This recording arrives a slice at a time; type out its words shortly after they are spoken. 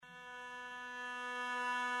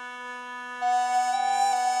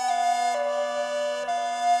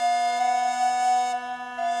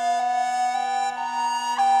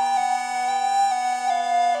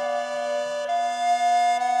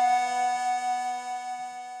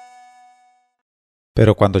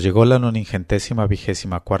Pero cuando llegó la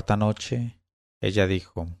 94ª noche, ella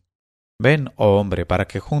dijo: «Ven, oh hombre, para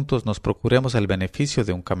que juntos nos procuremos el beneficio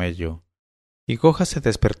de un camello». Y Goja se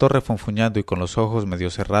despertó refunfuñando y con los ojos medio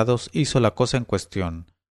cerrados hizo la cosa en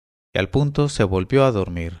cuestión, y al punto se volvió a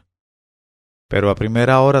dormir. Pero a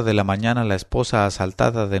primera hora de la mañana la esposa,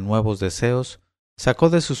 asaltada de nuevos deseos, sacó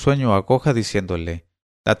de su sueño a Goja diciéndole: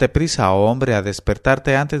 «Date prisa, oh hombre, a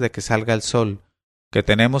despertarte antes de que salga el sol, que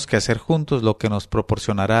tenemos que hacer juntos lo que nos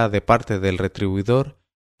proporcionará de parte del retribuidor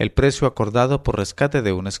el precio acordado por rescate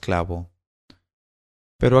de un esclavo».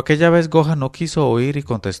 Pero aquella vez Goja no quiso oír y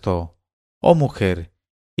contestó: «Oh mujer,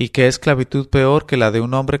 ¿y qué esclavitud peor que la de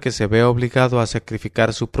un hombre que se ve obligado a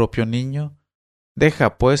sacrificar su propio niño?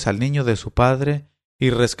 Deja, pues, al niño de su padre, y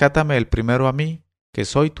rescátame el primero a mí, que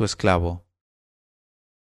soy tu esclavo».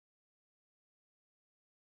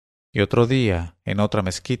 Y otro día, en otra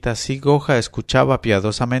mezquita, sí Goja escuchaba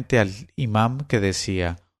piadosamente al imam que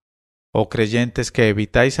decía: «Oh creyentes que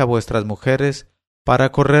evitáis a vuestras mujeres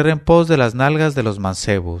para correr en pos de las nalgas de los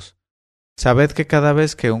mancebos, sabed que cada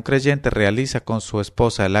vez que un creyente realiza con su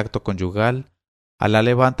esposa el acto conyugal, Alá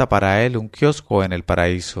levanta para él un kiosco en el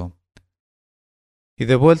paraíso». Y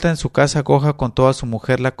de vuelta en su casa Goja contó a su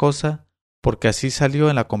mujer la cosa, porque así salió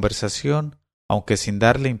en la conversación, aunque sin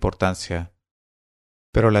darle importancia.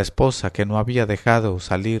 Pero la esposa, que no había dejado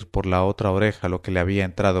salir por la otra oreja lo que le había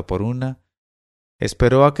entrado por una,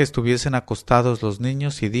 esperó a que estuviesen acostados los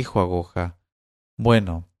niños y dijo a Goja: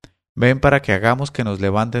 «Bueno, ven para que hagamos que nos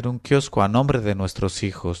levanten un kiosco a nombre de nuestros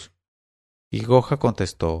hijos». Y Goja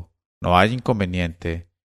contestó: «No hay inconveniente»,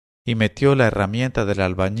 y metió la herramienta del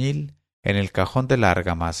albañil en el cajón de la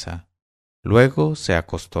argamasa. Luego se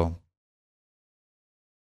acostó.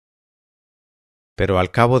 Pero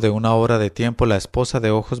al cabo de una hora de tiempo la esposa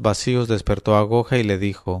de ojos vacíos despertó a Goja y le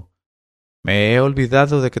dijo: «Me he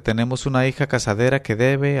olvidado de que tenemos una hija casadera que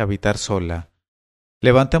debe habitar sola.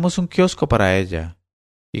 Levantemos un kiosco para ella».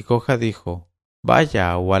 Y Goja dijo: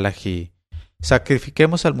 «Vaya, Ualají,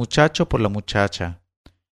 sacrifiquemos al muchacho por la muchacha».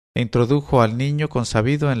 E introdujo al niño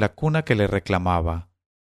consabido en la cuna que le reclamaba.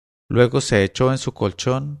 Luego se echó en su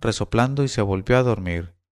colchón, resoplando, y se volvió a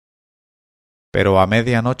dormir. Pero a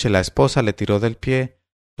medianoche la esposa le tiró del pie,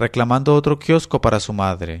 reclamando otro kiosco para su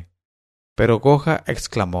madre. Pero Goja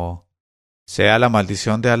exclamó: «Sea la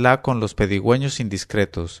maldición de Alá con los pedigüeños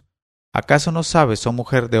indiscretos. ¿Acaso no sabes, oh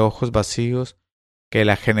mujer de ojos vacíos, que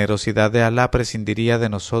la generosidad de Alá prescindiría de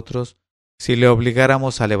nosotros si le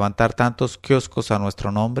obligáramos a levantar tantos kioscos a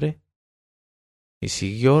nuestro nombre?» Y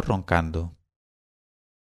siguió roncando.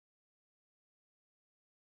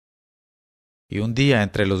 Y un día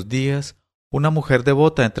entre los días, una mujer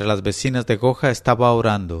devota entre las vecinas de Goja estaba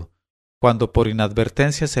orando, cuando por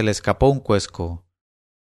inadvertencia se le escapó un cuesco,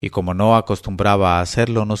 y como no acostumbraba a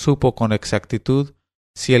hacerlo, no supo con exactitud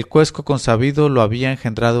si el cuesco consabido lo había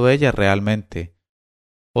engendrado ella realmente,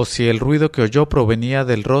 o si el ruido que oyó provenía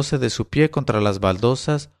del roce de su pie contra las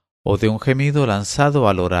baldosas o de un gemido lanzado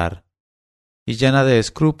al orar. Y llena de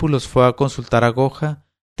escrúpulos fue a consultar a Goja,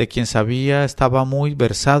 de quien sabía estaba muy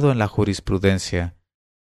versado en la jurisprudencia,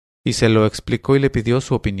 y se lo explicó y le pidió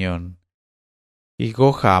su opinión. Y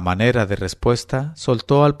Goja, a manera de respuesta,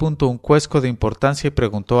 soltó al punto un cuesco de importancia y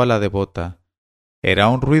preguntó a la devota: «¿Era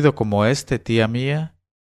un ruido como este, tía mía?».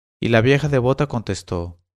 Y la vieja devota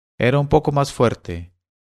contestó: «Era un poco más fuerte».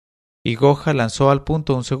 Y Goja lanzó al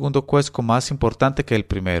punto un segundo cuesco más importante que el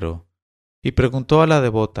primero, y preguntó a la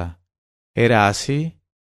devota: «¿Era así?».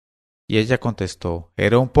 Y ella contestó: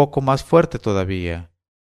 «Era un poco más fuerte todavía».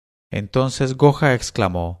 Entonces Goja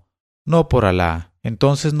exclamó: «No, por Alá,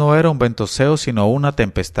 entonces no era un ventoseo sino una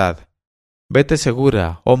tempestad. Vete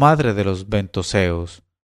segura, oh madre de los ventoseos,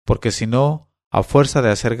 porque si no, a fuerza de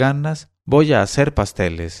hacer ganas, voy a hacer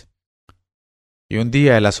pasteles». Y un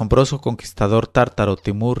día el asombroso conquistador tártaro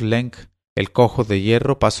Timur Lenk, el cojo de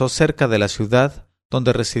hierro, pasó cerca de la ciudad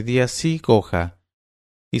donde residía Sí Goja,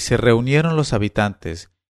 y se reunieron los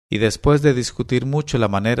habitantes, y después de discutir mucho la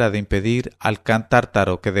manera de impedir al can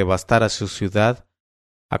tártaro que devastara su ciudad,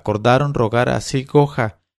 acordaron rogar a Sí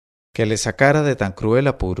Goja que le sacara de tan cruel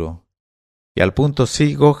apuro. Y al punto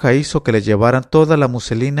Sí Goja hizo que le llevaran toda la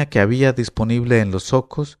muselina que había disponible en los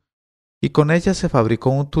zocos, y con ella se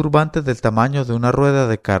fabricó un turbante del tamaño de una rueda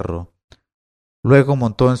de carro. Luego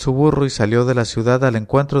montó en su burro y salió de la ciudad al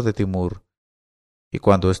encuentro de Timur. Y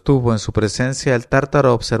cuando estuvo en su presencia, el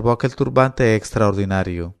tártaro observó aquel turbante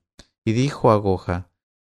extraordinario, y dijo a Goja: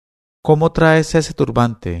 «¿Cómo traes ese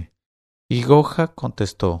turbante?». Y Goja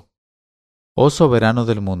contestó: «Oh soberano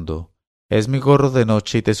del mundo, es mi gorro de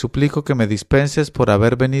noche y te suplico que me dispenses por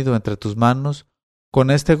haber venido entre tus manos con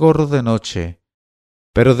este gorro de noche,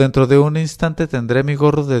 pero dentro de un instante tendré mi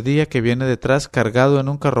gorro de día que viene detrás cargado en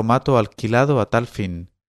un carromato alquilado a tal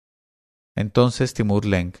fin. Entonces Timur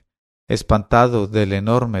Lenk, espantado del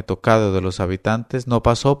enorme tocado de los habitantes, no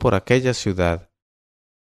pasó por aquella ciudad.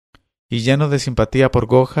 Y lleno de simpatía por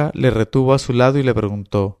Goja, le retuvo a su lado y le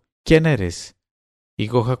preguntó: ¿Quién eres? Y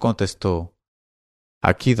Goja contestó: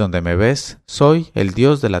 Aquí donde me ves, soy el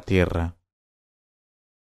dios de la tierra.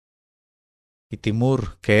 Y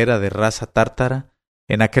Timur, que era de raza tártara,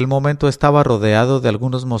 en aquel momento estaba rodeado de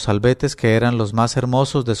algunos mozalbetes que eran los más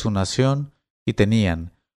hermosos de su nación y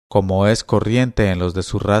tenían, como es corriente en los de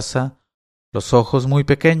su raza, los ojos muy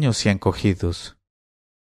pequeños y encogidos.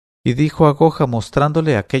 Y dijo a Goja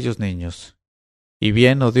mostrándole a aquellos niños: Y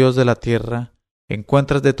bien, oh Dios de la tierra,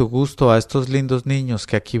 ¿encuentras de tu gusto a estos lindos niños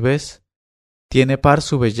que aquí ves? ¿Tiene par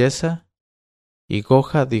su belleza? Y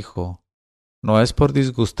Goja dijo: No es por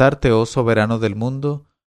disgustarte, oh soberano del mundo,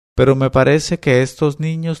 pero me parece que estos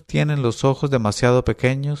niños tienen los ojos demasiado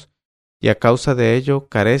pequeños y a causa de ello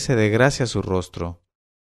carece de gracia su rostro.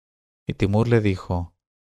 Y Timur le dijo: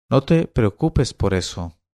 No te preocupes por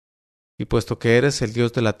eso, y puesto que eres el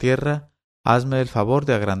dios de la tierra, hazme el favor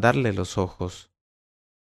de agrandarle los ojos.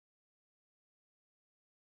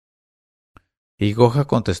 Y Goja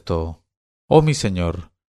contestó: Oh mi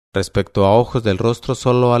señor, respecto a ojos del rostro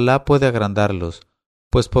sólo Alá puede agrandarlos,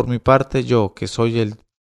 pues por mi parte yo, que soy el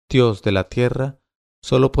dios de la tierra,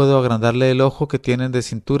 sólo puedo agrandarle el ojo que tienen de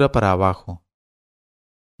cintura para abajo.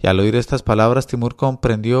 Y al oír estas palabras Timur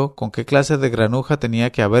comprendió con qué clase de granuja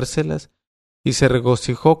tenía que habérselas y se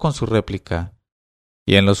regocijó con su réplica,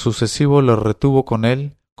 y en lo sucesivo lo retuvo con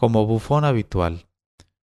él como bufón habitual.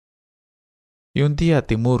 Y un día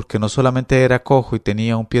Timur, que no solamente era cojo y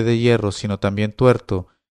tenía un pie de hierro, sino también tuerto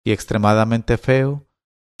y extremadamente feo,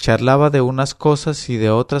 charlaba de unas cosas y de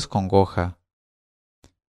otras con Goja.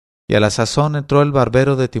 Y a la sazón entró el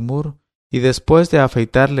barbero de Timur, y después de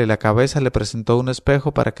afeitarle la cabeza le presentó un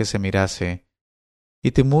espejo para que se mirase.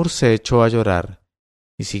 Y Timur se echó a llorar,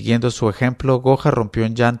 y siguiendo su ejemplo Goja rompió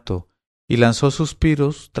en llanto, y lanzó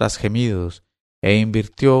suspiros tras gemidos, e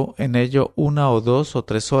invirtió en ello 1 o 2 o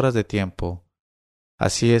 3 horas de tiempo.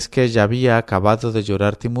 Así es que ya había acabado de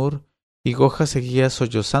llorar Timur, y Goja seguía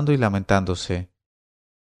sollozando y lamentándose.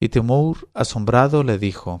 Y Timur, asombrado, le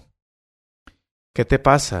dijo: ¿Qué te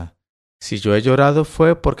pasa? Si yo he llorado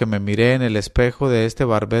fue porque me miré en el espejo de este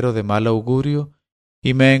barbero de mal augurio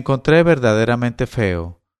y me encontré verdaderamente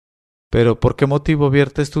feo. Pero ¿por qué motivo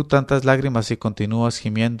viertes tú tantas lágrimas y continúas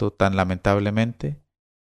gimiendo tan lamentablemente?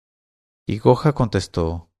 Y Goja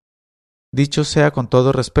contestó: Dicho sea con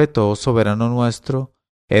todo respeto, oh soberano nuestro,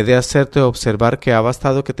 he de hacerte observar que ha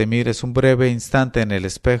bastado que te mires un breve instante en el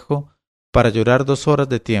espejo para llorar 2 horas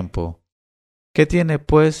de tiempo. ¿Qué tiene,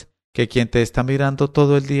 pues, que quien te está mirando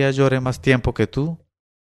todo el día llore más tiempo que tú?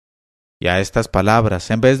 Y a estas palabras,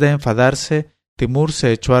 en vez de enfadarse, Timur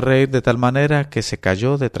se echó a reír de tal manera que se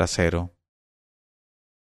cayó de trasero.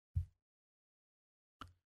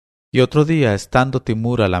 Y otro día, estando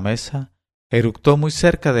Timur a la mesa, eructó muy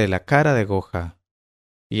cerca de la cara de Goja,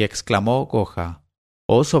 y exclamó Goja: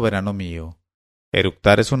 Oh soberano mío,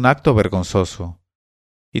 eructar es un acto vergonzoso.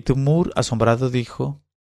 Y Timur, asombrado, dijo: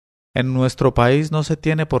 En nuestro país no se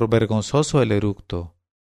tiene por vergonzoso el eructo.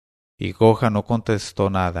 Y Goja no contestó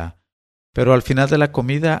nada, pero al final de la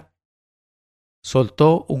comida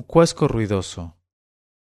soltó un cuesco ruidoso.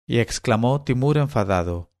 Y exclamó Timur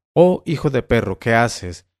enfadado: Oh hijo de perro, ¿qué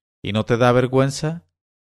haces? ¿Y no te da vergüenza?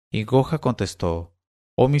 Y Goja contestó: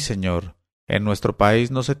 Oh mi señor, en nuestro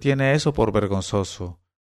país no se tiene eso por vergonzoso,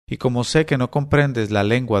 y como sé que no comprendes la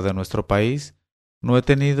lengua de nuestro país, no he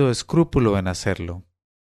tenido escrúpulo en hacerlo.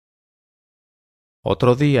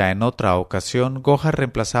 Otro día, en otra ocasión, Goja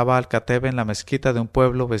reemplazaba al cateb en la mezquita de un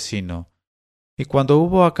pueblo vecino, y cuando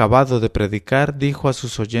hubo acabado de predicar, dijo a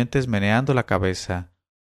sus oyentes meneando la cabeza: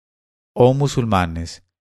 Oh musulmanes,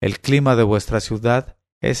 el clima de vuestra ciudad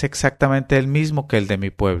es exactamente el mismo que el de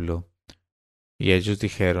mi pueblo. Y ellos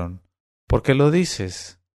dijeron: ¿Por qué lo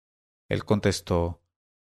dices? Él contestó: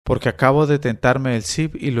 Porque acabo de tentarme el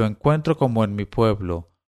sib y lo encuentro como en mi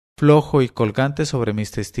pueblo, flojo y colgante sobre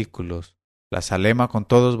mis testículos. La salema con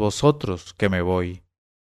todos vosotros, que me voy.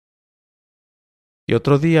 Y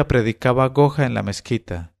otro día predicaba Goja en la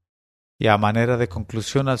mezquita, y a manera de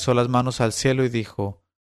conclusión alzó las manos al cielo y dijo: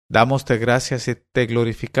 Dámoste gracias y te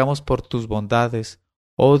glorificamos por tus bondades,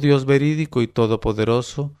 oh Dios verídico y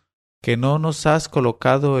todopoderoso, que no nos has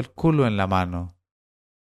colocado el culo en la mano.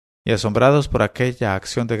 Y asombrados por aquella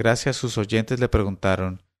acción de gracias, sus oyentes le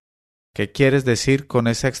preguntaron: ¿Qué quieres decir con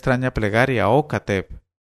esa extraña plegaria, oh cateb?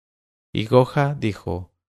 Y Goja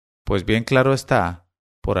dijo: Pues bien claro está,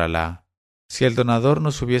 por Alá, Si el donador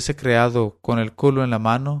nos hubiese creado con el culo en la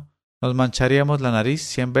mano, nos mancharíamos la nariz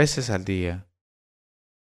 100 veces al día.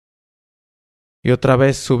 Y otra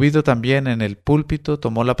vez, subido también en el púlpito,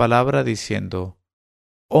 tomó la palabra diciendo: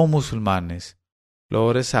 Oh musulmanes,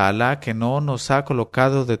 loores a Alá que no nos ha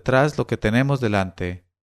colocado detrás lo que tenemos delante.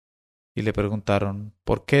 Y le preguntaron: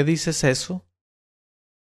 ¿Por qué dices eso?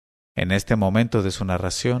 En este momento de su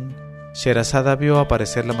narración, Sherazada vio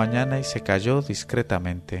aparecer la mañana y se calló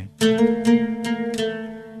discretamente.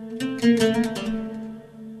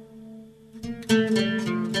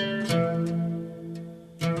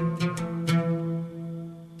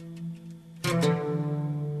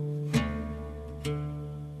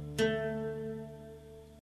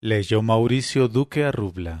 Leyó Mauricio Duque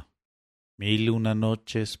Arrubla.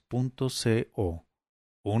 1001noches.co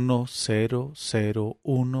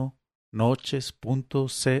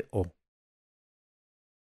 1001noches.co